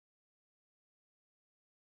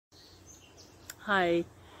Hi,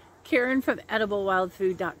 Karen from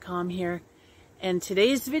EdibleWildFood.com here, and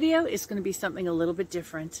today's video is going to be something a little bit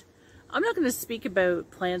different. I'm not going to speak about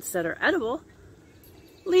plants that are edible.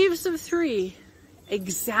 Leaves of three,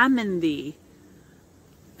 examine thee.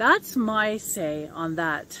 That's my say on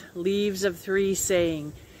that leaves of three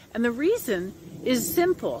saying, and the reason is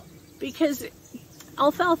simple, because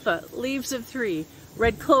alfalfa, leaves of three,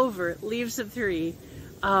 red clover, leaves of three,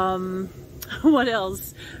 what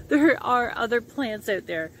else? There are other plants out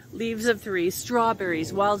there, leaves of three,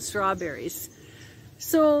 strawberries, wild strawberries.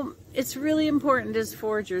 So it's really important as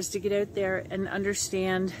foragers to get out there and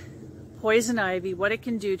understand poison ivy, what it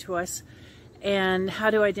can do to us, and how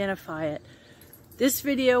to identify it. This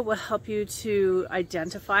video will help you to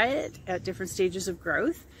identify it at different stages of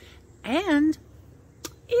growth. And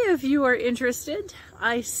if you are interested,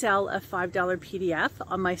 I sell a $5 PDF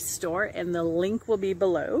on my store, and the link will be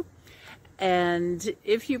below. And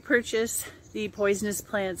if you purchase the Poisonous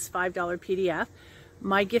Plants $5 PDF,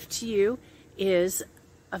 my gift to you is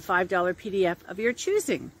a $5 PDF of your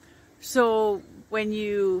choosing. So when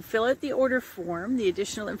you fill out the order form, the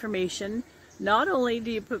additional information, not only do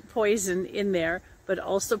you put poison in there, but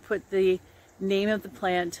also put the name of the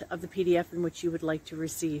plant of the PDF in which you would like to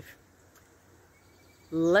receive.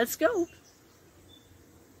 Let's go.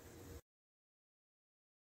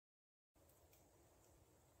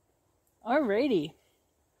 Alrighty.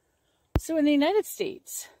 So in the United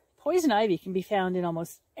States, poison ivy can be found in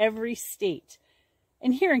almost every state.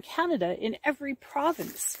 And here in Canada, in every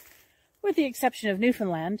province, with the exception of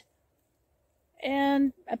Newfoundland.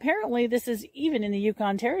 And apparently this is even in the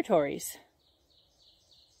Yukon territories.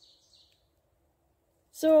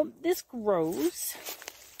 So this grows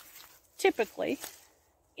typically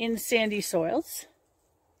in sandy soils,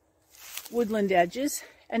 woodland edges,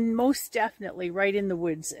 and most definitely right in the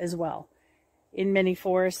woods as well. In many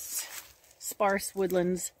forests, sparse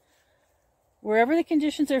woodlands, wherever the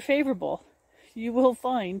conditions are favorable, you will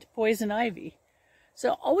find poison ivy.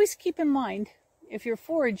 So always keep in mind if you're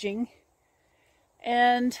foraging,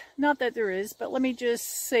 and not that there is, but let me just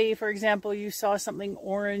say, for example, you saw something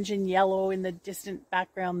orange and yellow in the distant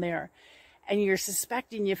background there, and you're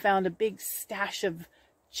suspecting you found a big stash of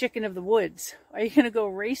chicken of the woods. Are you going to go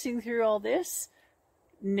racing through all this?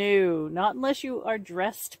 No, not unless you are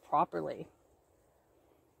dressed properly.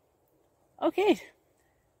 Okay,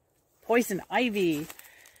 poison ivy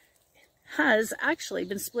has actually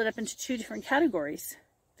been split up into two different categories.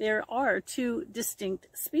 There are two distinct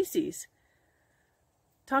species.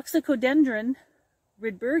 Toxicodendron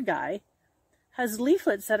rydbergii has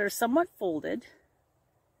leaflets that are somewhat folded,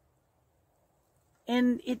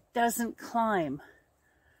 and it doesn't climb.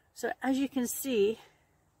 So as you can see,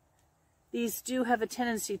 these do have a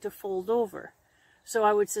tendency to fold over. So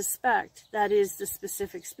I would suspect that is the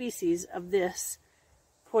specific species of this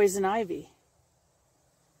poison ivy.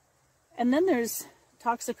 And then there's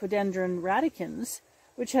Toxicodendron radicans,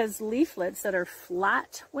 which has leaflets that are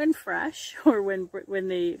flat when fresh, or when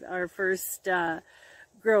they are first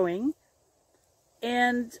growing.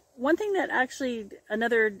 And one thing that actually,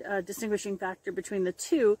 another distinguishing factor between the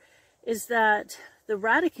two, is that the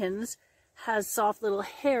radicans has soft little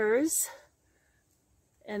hairs.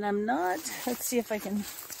 And I'm not, let's see if I can,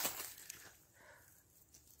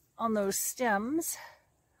 on those stems.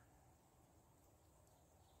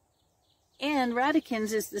 And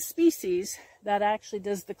radicans is the species that actually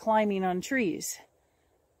does the climbing on trees.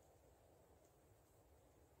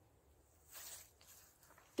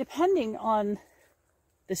 Depending on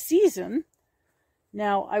the season,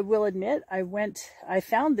 now I will admit, I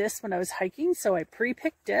found this when I was hiking, so I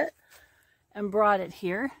pre-picked it and brought it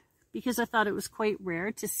here, because I thought it was quite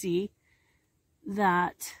rare to see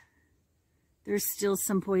that there's still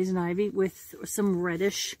some poison ivy with some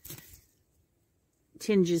reddish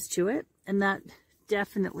tinges to it. And that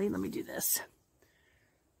definitely, let me do this.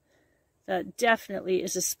 That definitely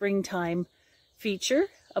is a springtime feature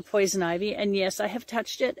of poison ivy. And yes, I have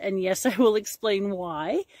touched it. And yes, I will explain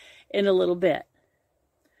why in a little bit.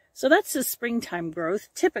 So that's the springtime growth,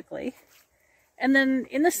 typically. And then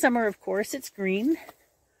in the summer, of course, it's green.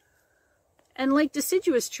 And like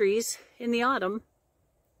deciduous trees in the autumn,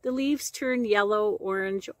 the leaves turn yellow,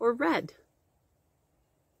 orange, or red.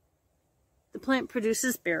 The plant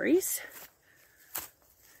produces berries.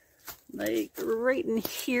 Like right in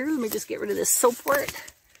here. Let me just get rid of this soapwort.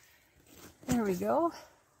 There we go.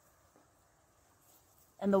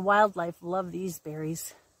 And the wildlife love these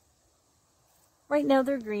berries. Right now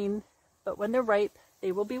they're green, but when they're ripe,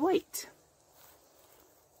 they will be white.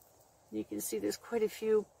 You can see there's quite a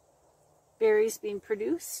few berries being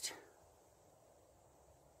produced.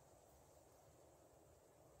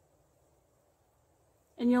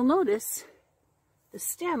 And you'll notice the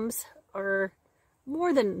stems are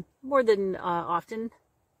more than often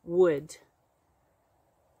wood.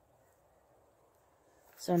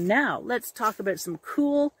 So now let's talk about some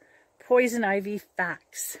cool poison ivy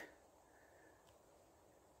facts.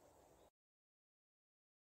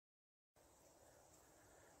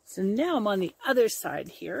 So now I'm on the other side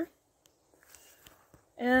here,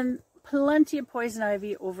 and plenty of poison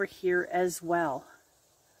ivy over here as well.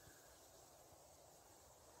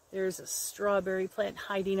 There's a strawberry plant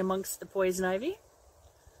hiding amongst the poison ivy.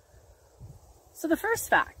 So the first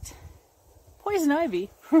fact, poison ivy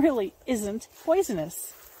really isn't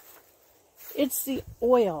poisonous. It's the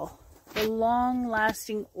oil, the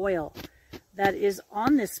long-lasting oil that is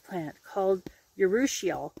on this plant called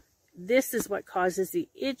urushiol. This is what causes the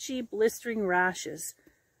itchy, blistering rashes.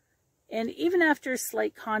 And even after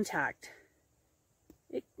slight contact,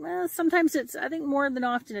 sometimes I think more than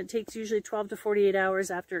often, it takes usually 12 to 48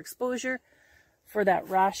 hours after exposure for that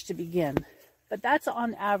rash to begin. But that's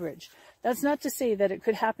on average. That's not to say that it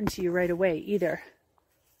could happen to you right away either.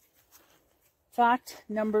 Fact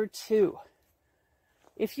number 2.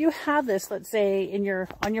 If you have this, let's say,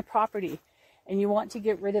 on your property and you want to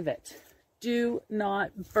get rid of it, do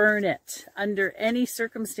not burn it under any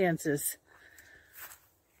circumstances.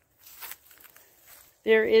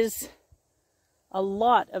 There is a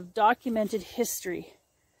lot of documented history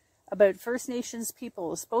about First Nations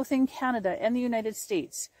peoples, both in Canada and the United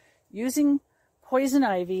States, using poison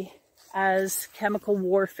ivy as chemical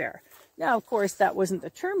warfare. Now, of course, that wasn't the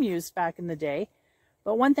term used back in the day,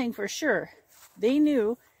 but one thing for sure, they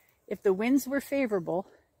knew if the winds were favorable,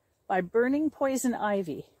 by burning poison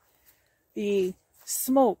ivy, the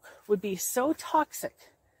smoke would be so toxic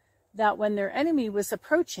that when their enemy was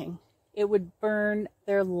approaching, it would burn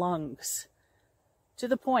their lungs, to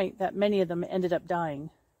the point that many of them ended up dying.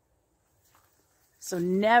 So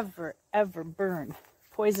never, ever burn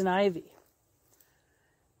poison ivy.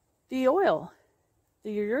 The oil,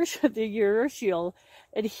 the urushiol,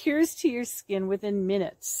 adheres to your skin within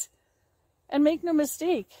minutes. And make no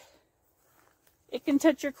mistake, it can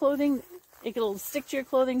touch your clothing, it'll stick to your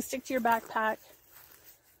clothing, stick to your backpack.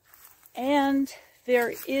 And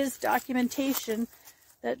there is documentation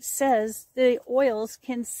that says the oils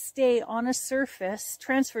can stay on a surface,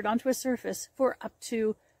 transferred onto a surface, for up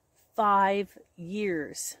to 5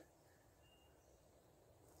 years.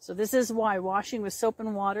 So this is why washing with soap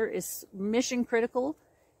and water is mission critical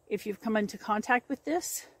if you've come into contact with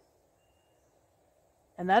this.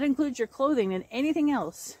 And that includes your clothing and anything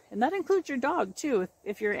else. And that includes your dog too.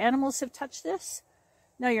 If your animals have touched this,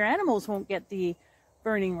 now your animals won't get the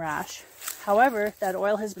burning rash. However, that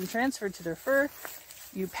oil has been transferred to their fur.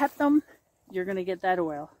 You pet them, you're going to get that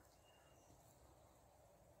oil.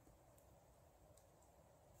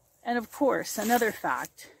 And of course, another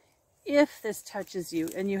fact, if this touches you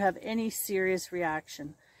and you have any serious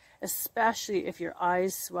reaction, especially if your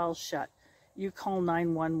eyes swell shut, you call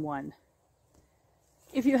 911.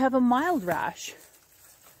 If you have a mild rash,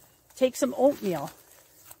 take some oatmeal,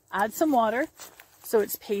 add some water so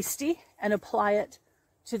it's pasty, and apply it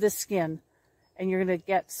to the skin, and you're going to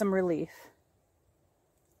get some relief.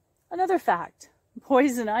 Another fact,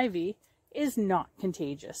 poison ivy is not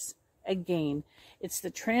contagious. Again, it's the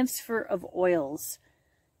transfer of oils.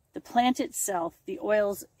 The plant itself, the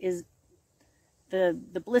oils, is the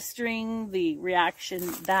blistering, the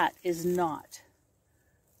reaction, that is not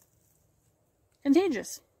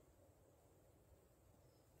contagious.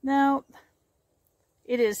 Now,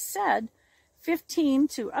 it is said 15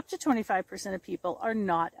 to up to 25% of people are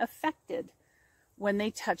not affected when they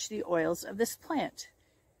touch the oils of this plant.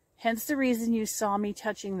 Hence the reason you saw me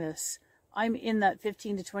touching this. I'm in that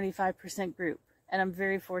 15 to 25% group, and I'm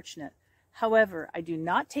very fortunate. However, I do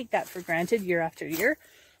not take that for granted year after year,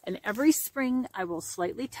 and every spring I will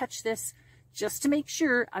slightly touch this just to make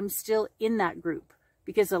sure I'm still in that group.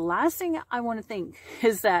 Because the last thing I want to think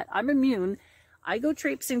is that I'm immune, I go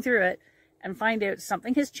traipsing through it and find out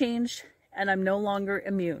something has changed and I'm no longer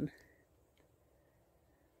immune.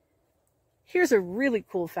 Here's a really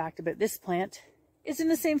cool fact about this plant. It's in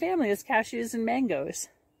the same family as cashews and mangoes.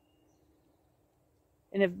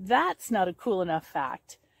 And if that's not a cool enough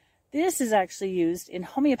fact, this is actually used in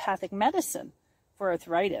homeopathic medicine for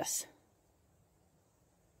arthritis.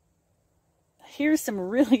 Here's some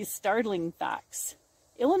really startling facts.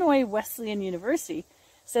 Illinois Wesleyan University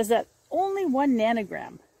says that only 1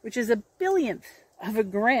 nanogram, which is a billionth of a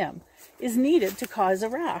gram, is needed to cause a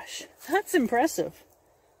rash. That's impressive.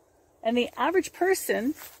 And the average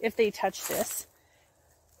person, if they touch this,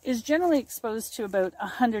 is generally exposed to about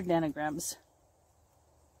 100 nanograms.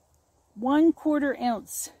 1/4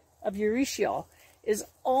 ounce of urushiol is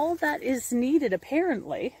all that is needed,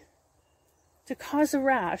 apparently, to cause a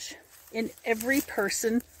rash in every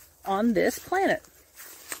person on this planet.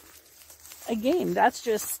 Again, that's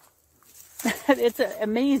just, it's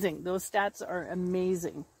amazing. Those stats are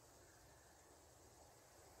amazing.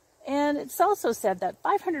 And it's also said that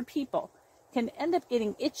 500 people can end up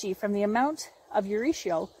getting itchy from the amount of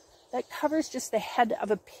urushiol that covers just the head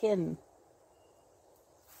of a pin.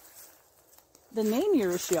 The name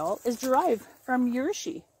urushiol is derived from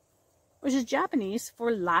urushi, which is Japanese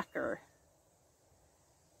for lacquer.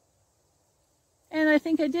 And I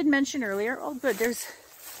think I did mention earlier, oh good,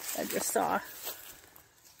 I just saw,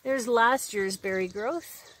 there's last year's berry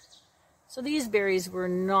growth. So these berries were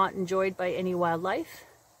not enjoyed by any wildlife.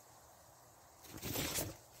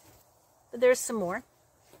 But there's some more.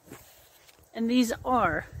 And these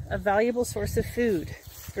are a valuable source of food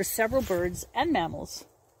for several birds and mammals.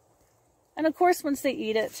 And of course, once they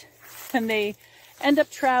eat it and they end up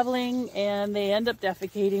traveling and they end up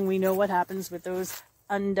defecating, we know what happens with those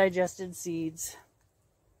undigested seeds.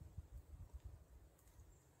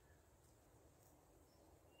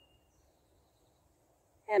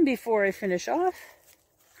 And before I finish off,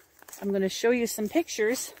 I'm going to show you some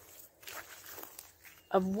pictures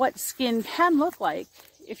of what skin can look like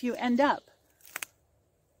if you end up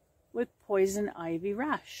with poison ivy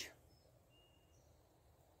rash.